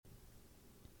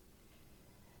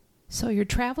So you're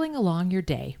traveling along your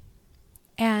day,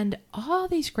 and all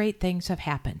these great things have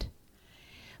happened.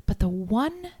 But the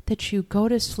one that you go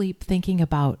to sleep thinking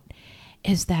about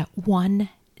is that one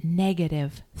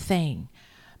negative thing.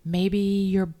 Maybe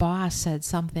your boss said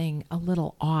something a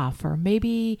little off, or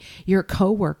maybe your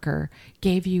coworker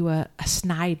gave you a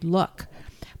snide look.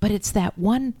 But it's that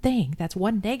one thing, that's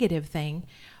one negative thing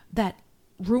that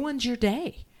ruins your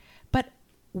day. But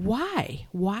why?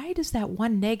 Why does that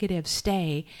one negative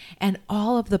stay, and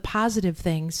all of the positive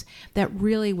things that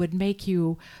really would make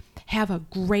you have a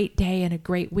great day and a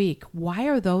great week, why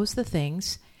are those the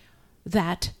things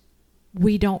that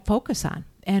we don't focus on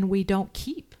and we don't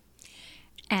keep?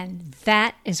 And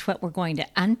that is what we're going to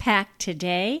unpack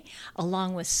today,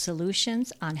 along with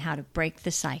solutions on how to break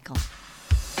the cycle.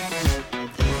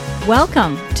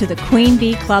 Welcome to the Queen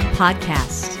Bee Club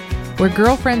podcast, where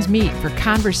girlfriends meet for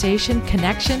conversation,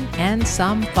 connection, and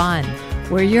some fun.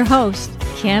 We're your hosts,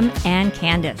 Kim and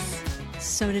Candace.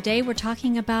 So today we're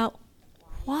talking about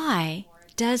why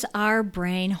does our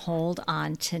brain hold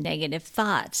on to negative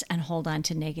thoughts and hold on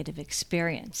to negative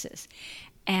experiences?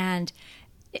 And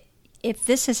if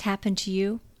this has happened to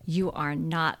you, you are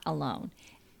not alone.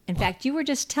 In fact, you were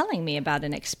just telling me about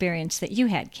an experience that you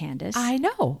had, Candace. I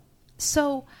know.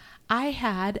 So I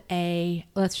had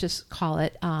let's just call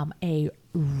it a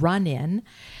run-in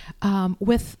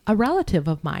with a relative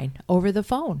of mine over the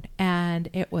phone. And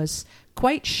it was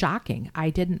quite shocking. I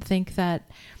didn't think that,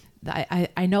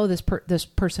 I know this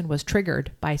person was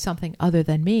triggered by something other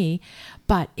than me,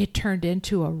 but it turned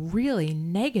into a really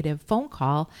negative phone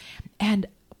call. And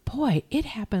boy, it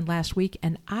happened last week,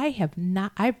 and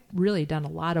I've really done a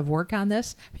lot of work on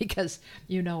this because,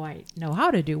 I know how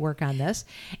to do work on this,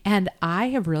 and I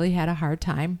have really had a hard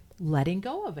time letting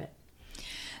go of it.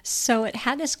 So it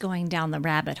had us going down the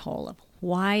rabbit hole of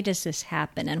why does this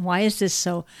happen and why is this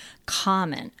so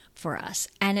common for us?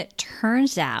 And it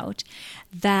turns out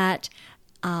that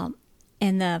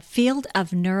in the field of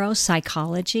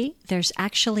neuropsychology, there's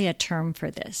actually a term for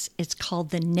this. It's called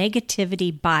the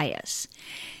negativity bias.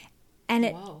 And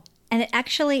it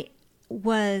actually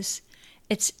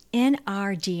it's in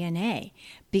our DNA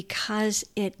because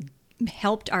it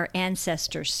helped our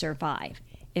ancestors survive,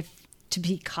 to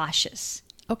be cautious.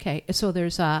 Okay, so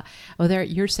there's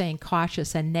you're saying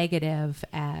cautious and negative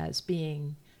as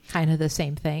being kind of the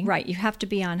same thing? Right. You have to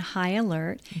be on high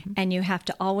alert, and you have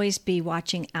to always be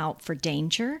watching out for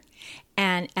danger.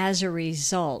 And as a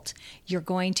result, you're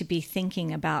going to be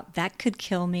thinking about that could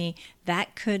kill me,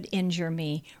 that could injure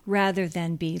me, rather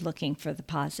than be looking for the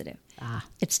positive.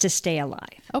 It's to stay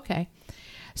alive. Okay.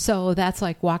 So that's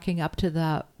like walking up to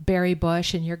the berry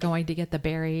bush and you're going to get the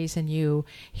berries and you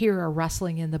hear a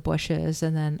rustling in the bushes,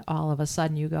 and then all of a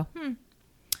sudden you go, I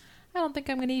don't think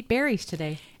I'm going to eat berries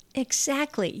today.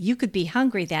 Exactly. You could be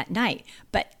hungry that night,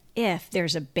 but if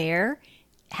there's a bear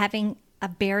having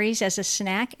berries as a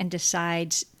snack and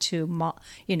decides to,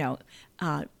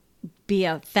 be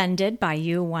offended by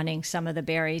you wanting some of the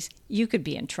berries, you could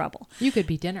be in trouble. You could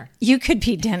be dinner.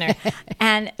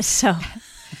 And so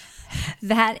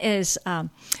that is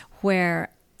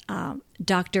where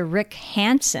Dr. Rick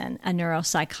Hansen, a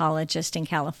neuropsychologist in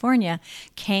California,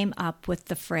 came up with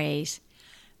the phrase,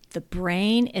 the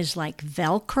brain is like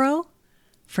Velcro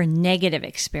for negative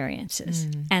experiences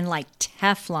and like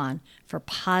Teflon for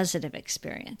positive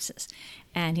experiences.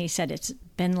 And he said it's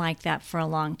been like that for a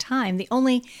long time. The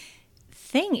only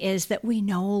thing is that we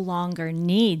no longer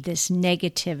need this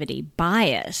negativity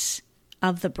bias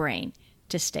of the brain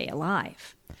to stay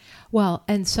alive. Well,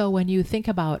 and so when you think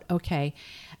about, okay,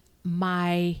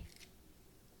 my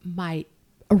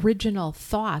original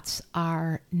thoughts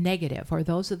are negative, or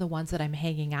those are the ones that I'm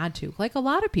hanging on to. Like a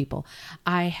lot of people,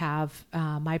 I have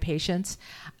my patients,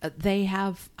 they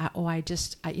have,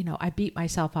 I beat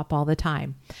myself up all the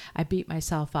time. I beat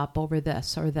myself up over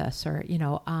this, or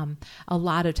a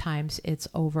lot of times it's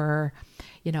over,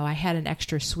 I had an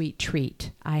extra sweet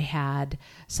treat. I had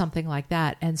something like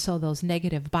that. And so those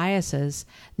negative biases,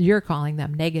 you're calling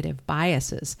them negative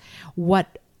biases.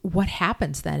 What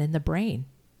happens then in the brain?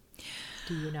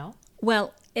 Do you know?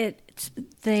 Well,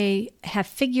 they have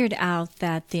figured out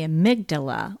that the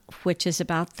amygdala, which is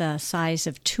about the size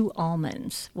of 2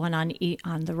 almonds, one on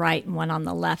the right and one on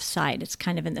the left side, it's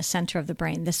kind of in the center of the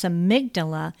brain. This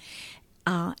amygdala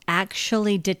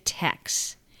actually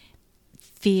detects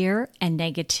fear and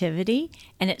negativity,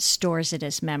 and it stores it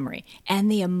as memory and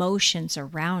the emotions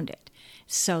around it.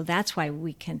 So that's why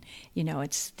we can,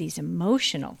 it's these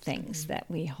emotional things that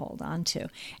we hold on to,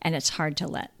 and it's hard to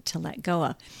let go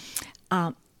of.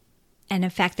 And in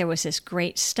fact, there was this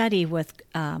great study with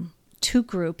 2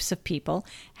 groups of people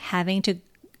having to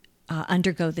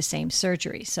undergo the same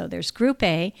surgery. So there's group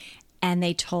A, and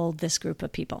they told this group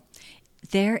of people,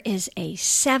 there is a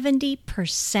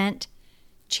 70%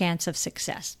 chance of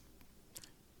success.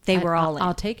 They were all in.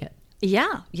 I'll take it.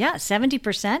 Yeah,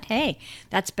 70%. Hey,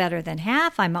 that's better than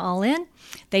half. I'm all in.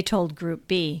 They told group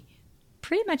B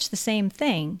pretty much the same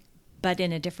thing, but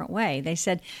in a different way. They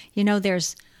said,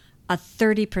 there's a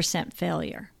 30%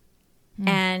 failure.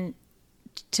 And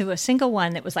to a single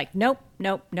one that was like, nope,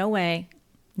 no way.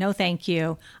 No, thank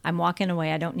you. I'm walking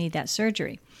away. I don't need that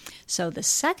surgery. So the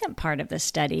second part of the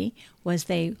study was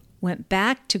they went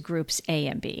back to groups A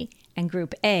and B. And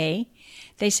group A,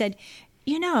 they said,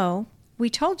 we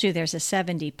told you there's a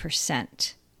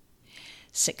 70%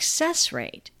 success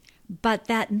rate, but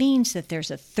that means that there's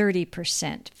a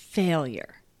 30%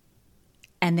 failure.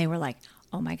 And they were like,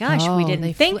 oh my gosh, we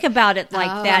didn't think about it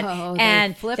like that.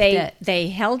 And they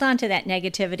held on to that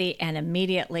negativity and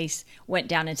immediately went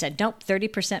down and said, nope,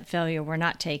 30% failure, we're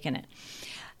not taking it.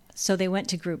 So they went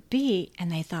to group B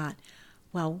and they thought,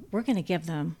 well, we're going to give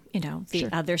them, the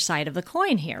other side of the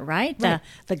coin here, right?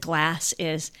 The glass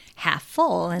is half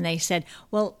full. And they said,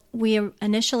 well, we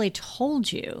initially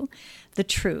told you the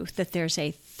truth that there's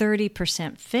a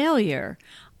 30% failure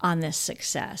on this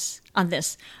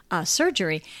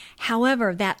surgery.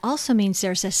 However, that also means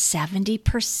there's a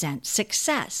 70%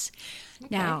 success.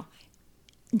 Okay.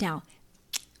 Now,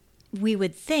 we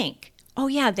would think, oh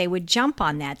yeah, they would jump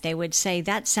on that. They would say,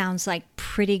 that sounds like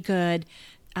pretty good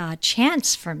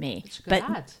chance for me.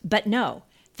 But no,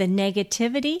 the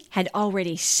negativity had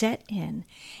already set in,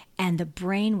 and the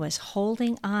brain was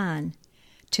holding on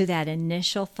to that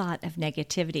initial thought of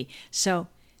negativity. So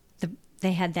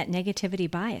they had that negativity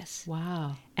bias.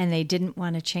 Wow. And they didn't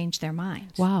want to change their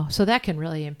minds. Wow. So that can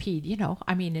really impede,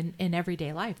 in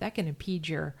everyday life, that can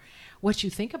impede what you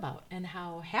think about and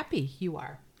how happy you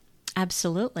are.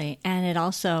 Absolutely. And it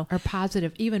also... Or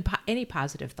positive, even any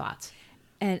positive thoughts.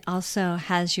 It also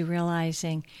has you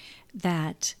realizing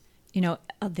that,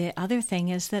 the other thing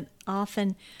is that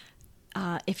often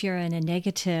if you're in a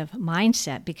negative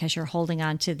mindset because you're holding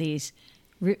on to the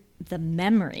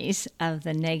memories of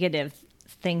the negative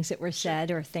things that were said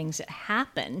or things that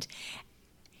happened,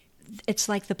 it's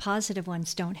like the positive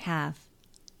ones don't have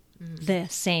the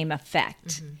same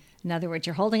effect. Mm-hmm. In other words,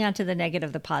 you're holding on to the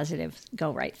negative, the positive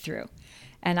go right through.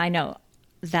 And I know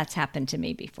that's happened to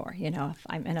me before. If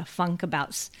I'm in a funk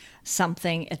about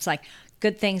something, it's like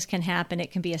good things can happen.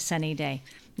 It can be a sunny day.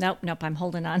 Nope, I'm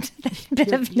holding on to that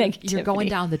bit of negativity. You're going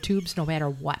down the tubes no matter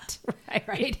what.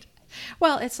 Right.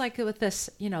 Well, it's like with this,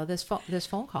 this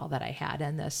phone call that I had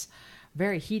and this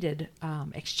very heated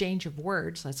exchange of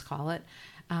words, let's call it.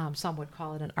 Some would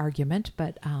call it an argument,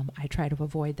 but I try to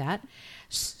avoid that.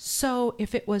 So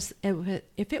if it was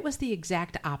the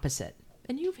exact opposite,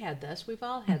 and you've had this, we've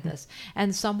all had this,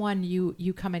 and someone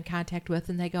you come in contact with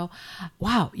and they go,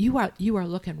 wow, you are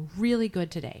looking really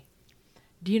good today.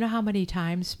 Do you know how many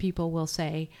times people will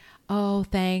say, oh,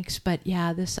 thanks, but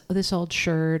yeah, this old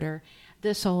shirt or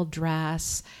this old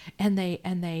dress, and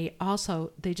they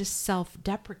just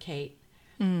self-deprecate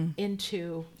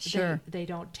into they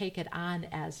don't take it on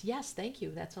as, yes, thank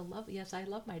you, that's yes, I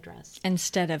love my dress,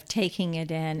 instead of taking it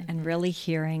in and really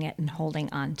hearing it and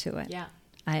holding on to it. Yeah,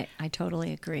 I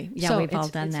totally agree. Yeah, so we've all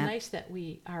done that. It's nice that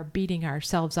we are beating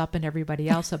ourselves up and everybody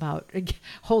else about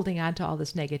holding on to all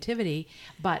this negativity,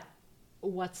 but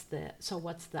what's the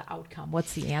outcome?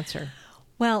 What's the answer?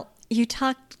 Well, you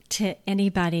talk to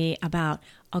anybody about,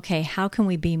 okay, how can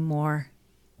we be more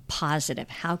positive?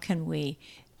 How can we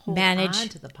manage on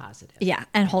to the positive? Yeah,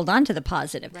 and hold on to the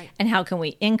positive. Right. And how can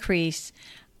we increase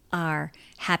our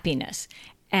happiness?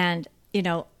 And,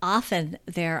 often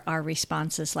there are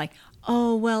responses like,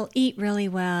 oh, well, eat really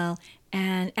well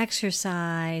and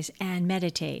exercise and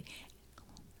meditate.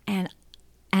 And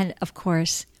of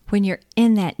course, when you're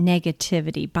in that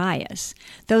negativity bias,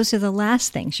 those are the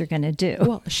last things you're going to do.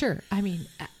 Well, sure. I mean,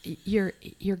 you're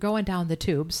going down the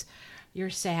tubes. You're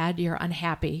sad. You're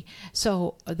unhappy.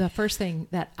 So the first thing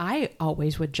that I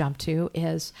always would jump to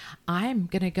is I'm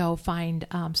going to go find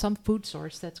some food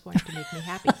source that's going to make me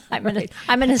happy. I'm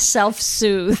going to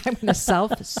self-soothe. I'm going to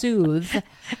self-soothe.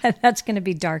 And that's going to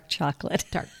be dark chocolate.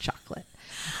 Dark chocolate.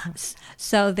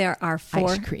 So there are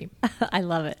 4 ice cream. I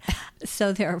love it.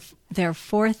 So there are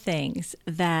 4 things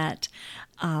that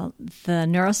the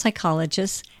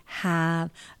neuropsychologists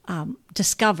have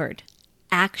discovered,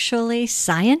 actually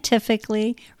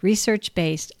scientifically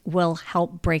research-based, will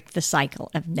help break the cycle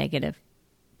of negative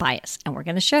bias. And we're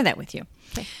going to share that with you.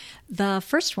 Okay. The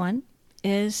first one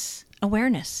is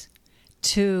awareness.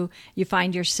 You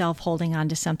find yourself holding on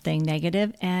to something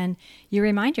negative and you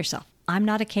remind yourself, I'm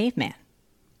not a caveman.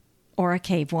 or a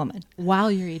cave woman.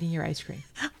 While you're eating your ice cream.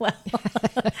 Well,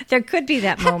 there could be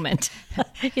that moment.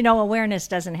 Awareness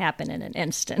doesn't happen in an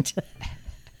instant.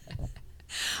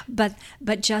 But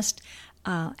just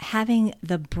having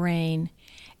the brain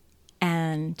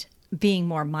and being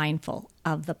more mindful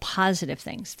of the positive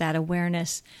things, that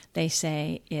awareness, they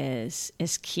say, is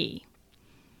key.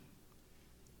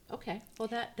 Okay, well,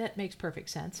 that makes perfect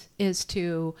sense, is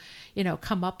to,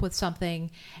 come up with something,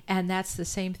 and that's the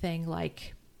same thing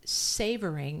like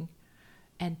savoring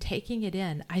and taking it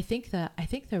in. I think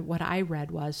that what I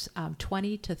read was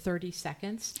 20 to 30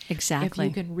 seconds. Exactly.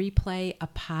 If you can replay a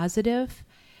positive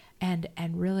and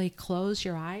really close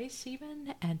your eyes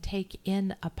even and take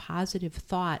in a positive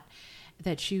thought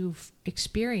that you've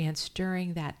experienced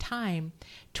during that time,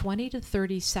 20 to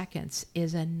 30 seconds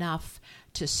is enough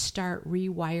to start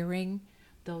rewiring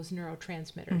those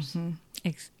neurotransmitters. Mm-hmm.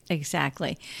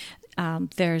 Exactly.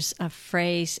 There's a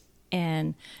phrase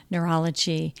in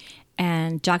neurology,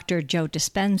 and Dr. Joe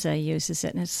Dispenza uses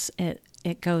it, and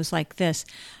it goes like this: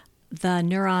 the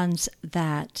neurons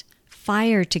that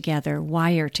fire together,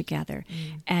 wire together.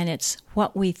 And it's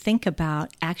what we think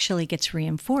about actually gets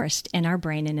reinforced in our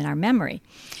brain and in our memory.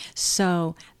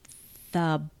 So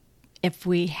if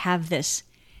we have this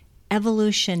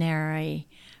evolutionary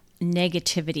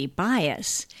negativity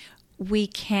bias, we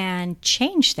can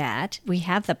change that. We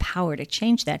have the power to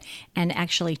change that and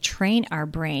actually train our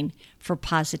brain for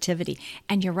positivity.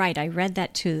 And you're right, I read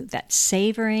that too, that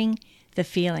savoring the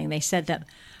feeling. They said that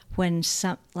when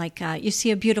you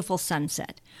see a beautiful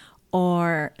sunset,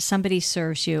 or somebody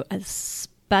serves you a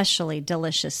especially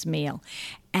delicious meal,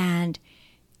 and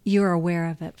you're aware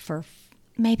of it for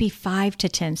maybe 5 to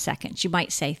 10 seconds. You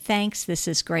might say, thanks, this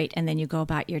is great, and then you go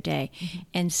about your day. Mm-hmm.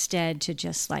 Instead, to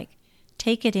just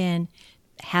take it in,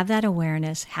 have that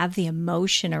awareness, have the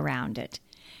emotion around it,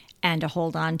 and to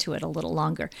hold on to it a little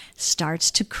longer,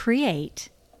 starts to create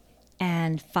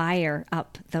and fire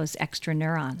up those extra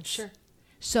neurons. Sure.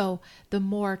 So the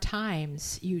more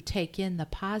times you take in the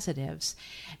positives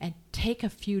and take a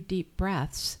few deep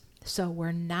breaths, so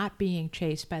we're not being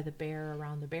chased by the bear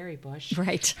around the berry bush.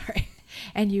 Right.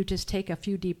 And you just take a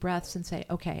few deep breaths and say,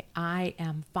 okay, I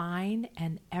am fine,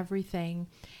 and everything,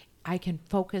 I can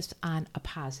focus on a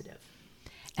positive.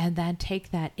 And then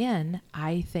take that in.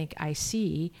 I think I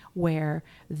see where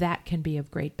that can be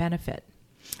of great benefit.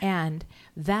 And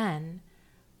then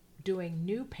doing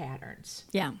new patterns.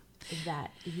 Yeah. That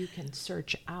you can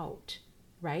search out,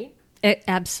 right?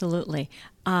 Absolutely.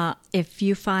 If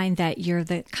you find that you're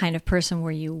the kind of person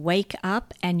where you wake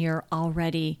up and you're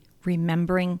already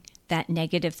remembering that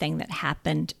negative thing that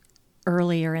happened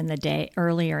earlier in the day,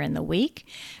 earlier in the week,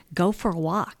 go for a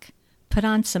walk. Put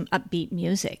on some upbeat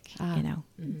music,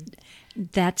 Mm-hmm.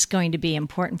 That's going to be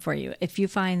important for you. If you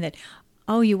find that,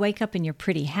 you wake up and you're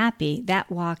pretty happy,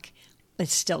 that walk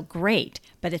is still great,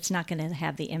 but it's not going to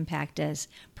have the impact as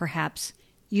perhaps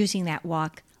using that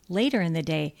walk later in the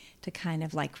day to kind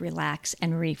of relax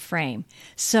and reframe.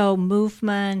 So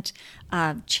movement,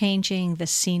 changing the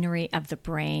scenery of the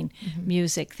brain, mm-hmm.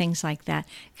 music, things like that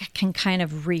can kind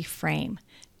of reframe,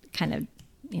 kind of,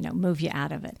 move you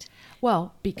out of it.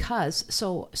 Well, because,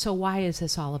 so why is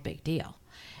this all a big deal?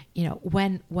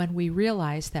 When we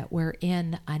realize that we're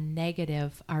in a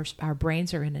negative, our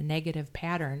brains are in a negative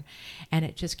pattern, and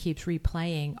it just keeps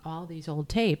replaying all these old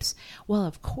tapes, well,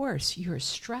 of course, your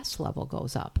stress level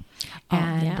goes up.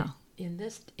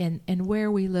 In where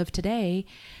we live today,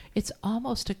 it's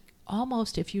almost,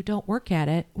 if you don't work at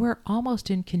it, we're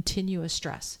almost in continuous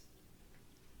stress.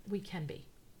 We can be.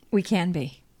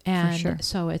 And for sure.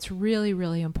 So it's really,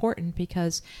 really important,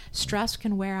 because stress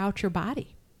can wear out your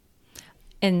body.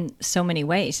 In so many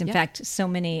ways. In fact, so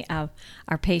many of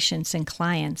our patients and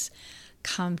clients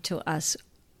come to us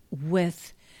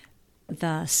with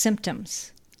the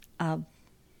symptoms of,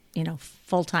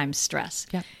 full-time stress.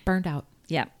 Yeah, burned out.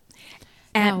 Yeah.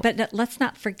 But let's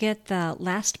not forget the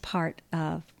last part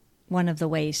of one of the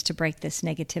ways to break this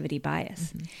negativity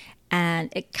bias. Mm-hmm.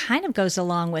 And it kind of goes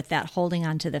along with that holding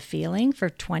on to the feeling for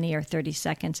 20 or 30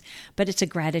 seconds, but it's a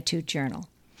gratitude journal.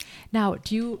 Now,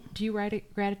 do you write a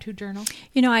gratitude journal?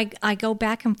 I go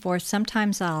back and forth.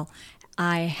 Sometimes I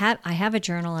have a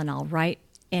journal, and I'll write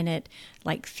in it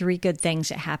 3 good things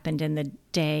that happened in the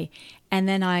day. And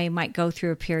then I might go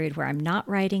through a period where I'm not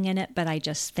writing in it, but I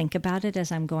just think about it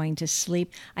as I'm going to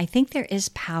sleep. I think there is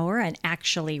power in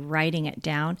actually writing it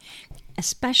down,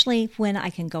 especially when I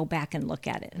can go back and look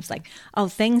at it. It's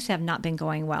things have not been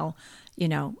going well,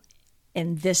 in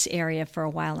this area for a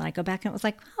while. And I go back and it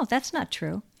was that's not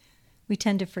true. We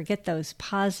tend to forget those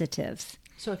positives.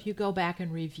 So if you go back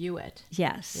and review it.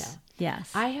 Yes. Yeah.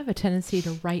 Yes. I have a tendency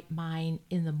to write mine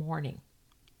in the morning.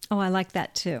 Oh, I like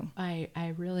that too.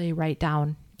 I really write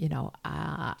down,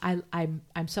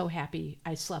 I'm so happy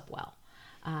I slept well.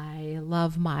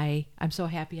 I'm so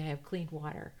happy I have clean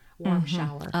water, warm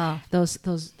shower. Oh. Those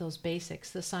basics.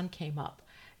 The sun came up.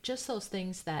 Just those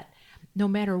things that no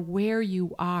matter where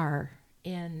you are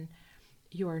in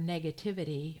your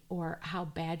negativity or how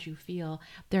bad you feel,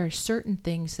 there are certain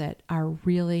things that are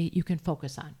really you can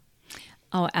focus on.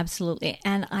 Oh, absolutely.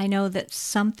 And I know that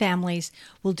some families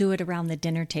will do it around the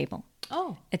dinner table.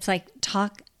 Oh. It's like tell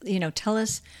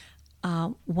us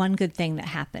one good thing that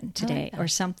happened today, like that. or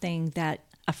something that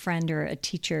a friend or a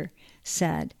teacher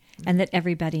said, and that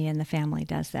everybody in the family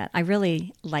does that. I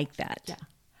really like that. Yeah.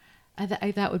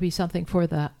 That would be something for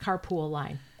the carpool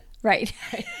line. Right.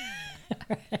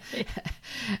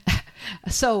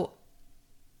 So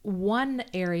one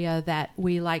other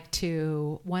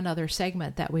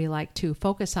segment that we like to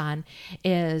focus on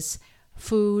is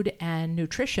food and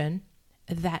nutrition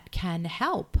that can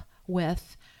help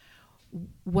with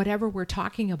whatever we're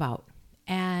talking about.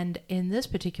 And in this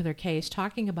particular case,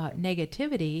 talking about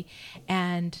negativity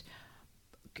and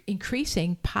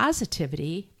increasing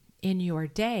positivity in your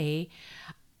day,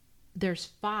 there's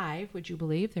 5, would you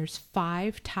believe? There's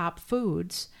 5 top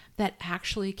foods that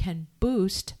actually can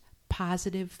boost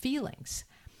positive feelings.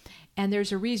 And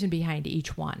there's a reason behind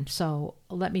each one. So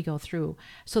let me go through.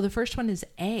 So the first one is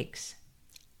eggs.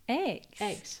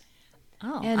 Eggs.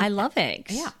 Oh, And I love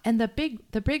eggs. Yeah, and the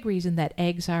big reason that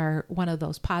eggs are one of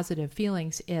those positive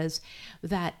feelings is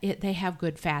that they have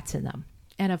good fats in them.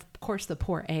 And of course, the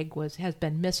poor egg has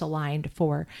been misaligned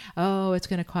for, it's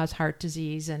going to cause heart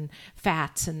disease and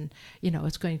fats, and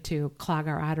it's going to clog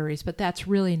our arteries. But that's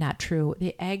really not true.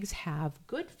 The eggs have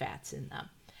good fats in them,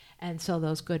 and so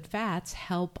those good fats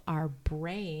help our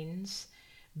brains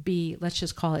be, let's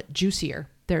just call it, juicier.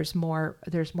 There's more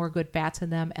good fats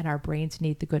in them, and our brains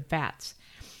need the good fats.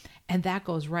 And that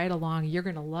goes right along. You're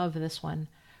going to love this one,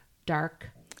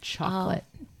 dark chocolate.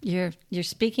 Oh, you're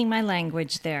speaking my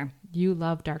language there. You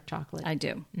love dark chocolate. I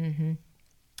do. Mm-hmm.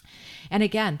 And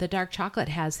again, the dark chocolate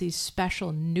has these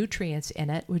special nutrients in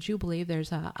it. Would you believe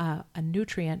there's a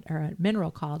nutrient or a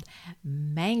mineral called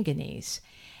manganese?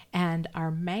 And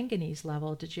our manganese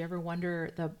level, did you ever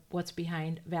wonder what's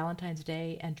behind Valentine's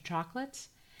Day and chocolates?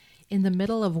 In the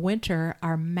middle of winter,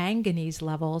 our manganese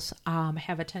levels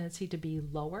have a tendency to be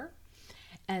lower.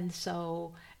 And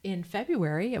so in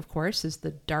February, of course, is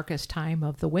the darkest time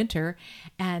of the winter.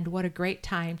 And what a great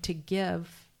time to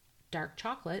give dark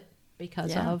chocolate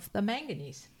because of the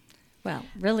manganese. Well,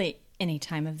 really any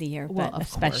time of the year, but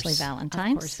especially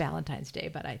Valentine's. Of course, Valentine's Day,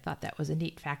 but I thought that was a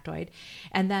neat factoid.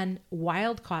 And then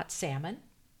wild-caught salmon.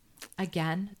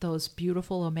 Again, those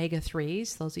beautiful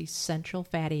omega-3s, those essential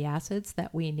fatty acids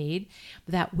that we need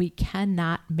that we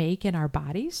cannot make in our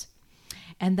bodies.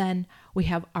 And then we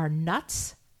have our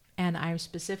nuts, and I'm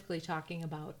specifically talking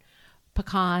about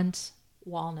pecans,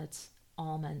 walnuts,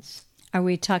 almonds. Are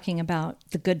we talking about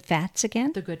the good fats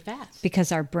again? The good fats.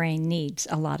 Because our brain needs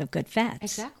a lot of good fats.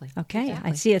 Exactly. Okay,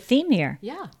 Exactly. I see a theme here.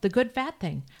 Yeah, the good fat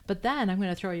thing. But then I'm going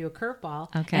to throw you a curveball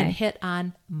and hit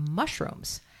on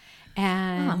mushrooms.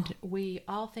 And we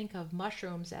all think of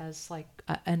mushrooms as like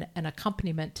an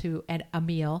accompaniment to a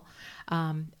meal.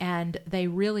 And they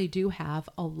really do have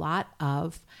a lot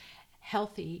of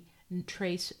healthy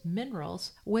trace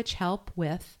minerals, which help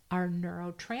with our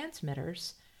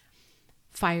neurotransmitters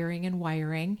firing and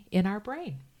wiring in our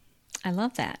brain. I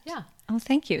love that. Yeah. Oh,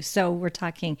 thank you. So we're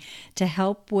talking to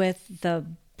help with the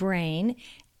brain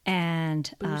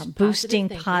and boosting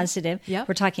positive. Yep.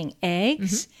 We're talking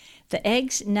eggs. Mm-hmm. The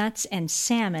eggs, nuts, and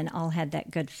salmon all had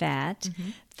that good fat.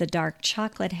 Mm-hmm. The dark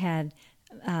chocolate had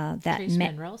that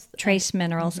trace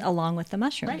minerals mm-hmm. along with the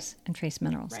mushrooms and trace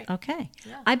minerals. Right. Okay.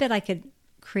 Yeah. I bet I could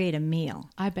create a meal.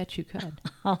 I bet you could.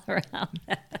 All around.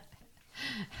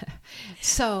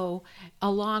 So,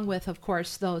 along with, of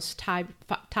course, those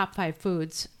top 5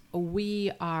 foods,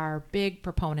 we are big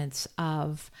proponents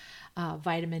of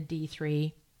vitamin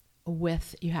D3.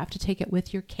 You have to take it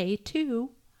with your K2.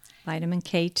 Vitamin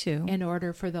K2. In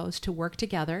order for those to work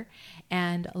together.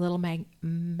 And a little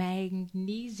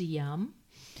magnesium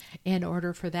in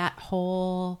order for the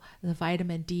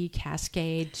vitamin D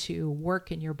cascade to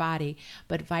work in your body.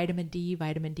 But vitamin D,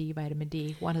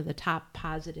 one of the top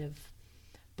positive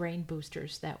brain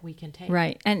boosters that we can take.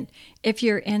 Right. And if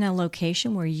you're in a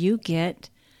location where your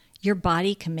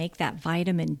body can make that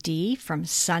vitamin D from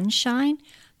sunshine,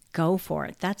 go for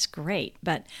it. That's great.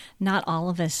 But not all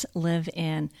of us live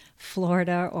in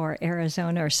Florida or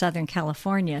Arizona or Southern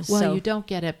California. Well, so you don't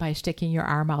get it by sticking your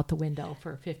arm out the window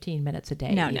for 15 minutes a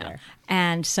day no, either. no.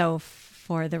 And so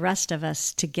for the rest of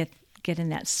us to get in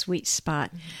that sweet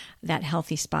spot, that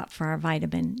healthy spot for our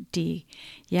vitamin D,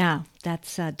 yeah,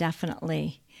 that's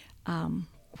definitely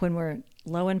when we're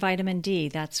low in vitamin D,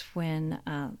 that's when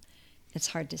it's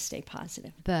hard to stay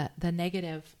positive. The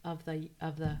negative of the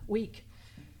week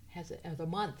of the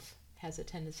month has a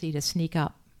tendency to sneak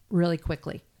up really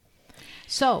quickly.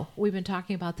 So we've been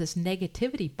talking about this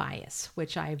negativity bias,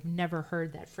 which I've never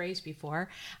heard that phrase before.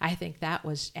 I think that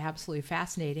was absolutely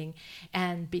fascinating.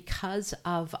 And because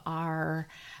of our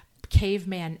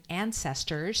caveman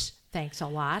ancestors, thanks a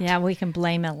lot. Yeah, we can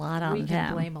blame a lot on them. We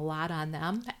can blame a lot on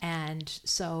them. And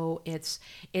so it's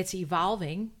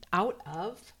evolving out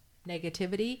of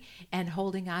negativity and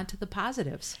holding on to the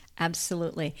positives.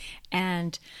 Absolutely.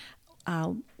 And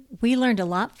we learned a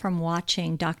lot from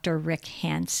watching Dr. Rick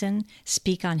Hansen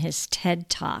speak on his TED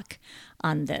Talk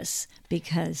on this,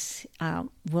 because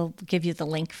we'll give you the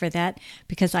link for that,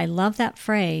 because I love that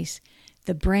phrase.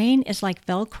 The brain is like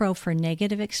Velcro for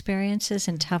negative experiences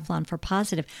and Teflon for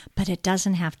positive, but it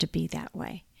doesn't have to be that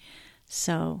way.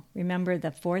 So remember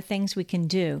the 4 things we can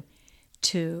do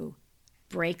to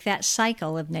break that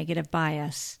cycle of negative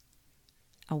bias.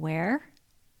 Aware,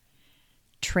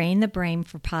 train the brain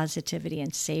for positivity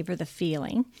and savor the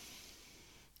feeling,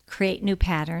 create new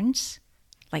patterns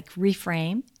like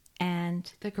reframe,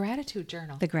 and the gratitude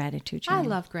journal. I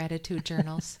love gratitude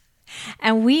journals.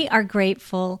 And we are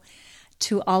grateful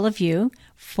to all of you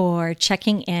for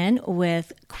checking in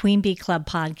with Queen Bee Club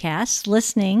Podcast,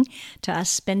 listening to us,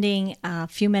 spending a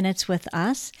few minutes with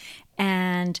us,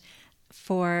 and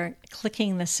for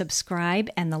clicking the subscribe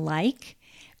and the like,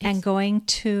 and going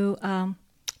to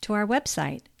our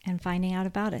website and finding out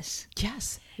about us.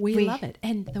 Yes, we love it.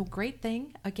 And the great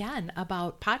thing, again,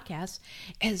 about podcasts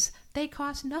is they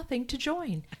cost nothing to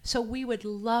join. So we would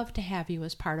love to have you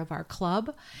as part of our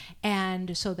club,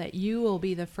 and so that you will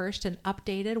be the first and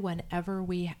updated whenever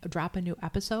we drop a new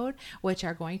episode, which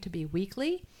are going to be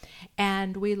weekly.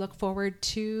 And we look forward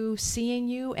to seeing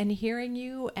you and hearing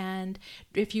you. And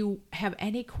if you have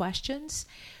any questions,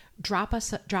 drop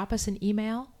us an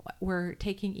email. We're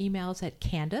taking emails at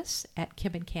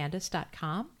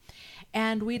Candace@KimandCandace.com,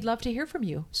 and we'd love to hear from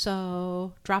you.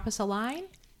 So drop us a line,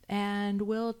 and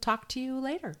we'll talk to you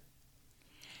later.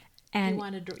 And you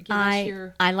want to give us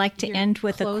your I like to end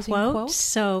with a quote. quote.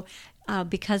 So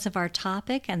because of our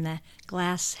topic and the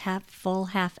glass half full,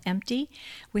 half empty,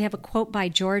 we have a quote by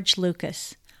George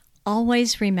Lucas.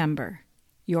 Always remember,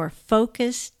 your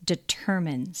focus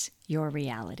determines your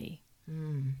reality.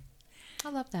 I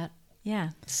love that.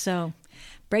 Yeah. So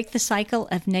break the cycle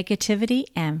of negativity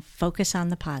and focus on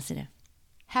the positive.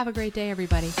 Have a great day,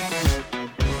 everybody.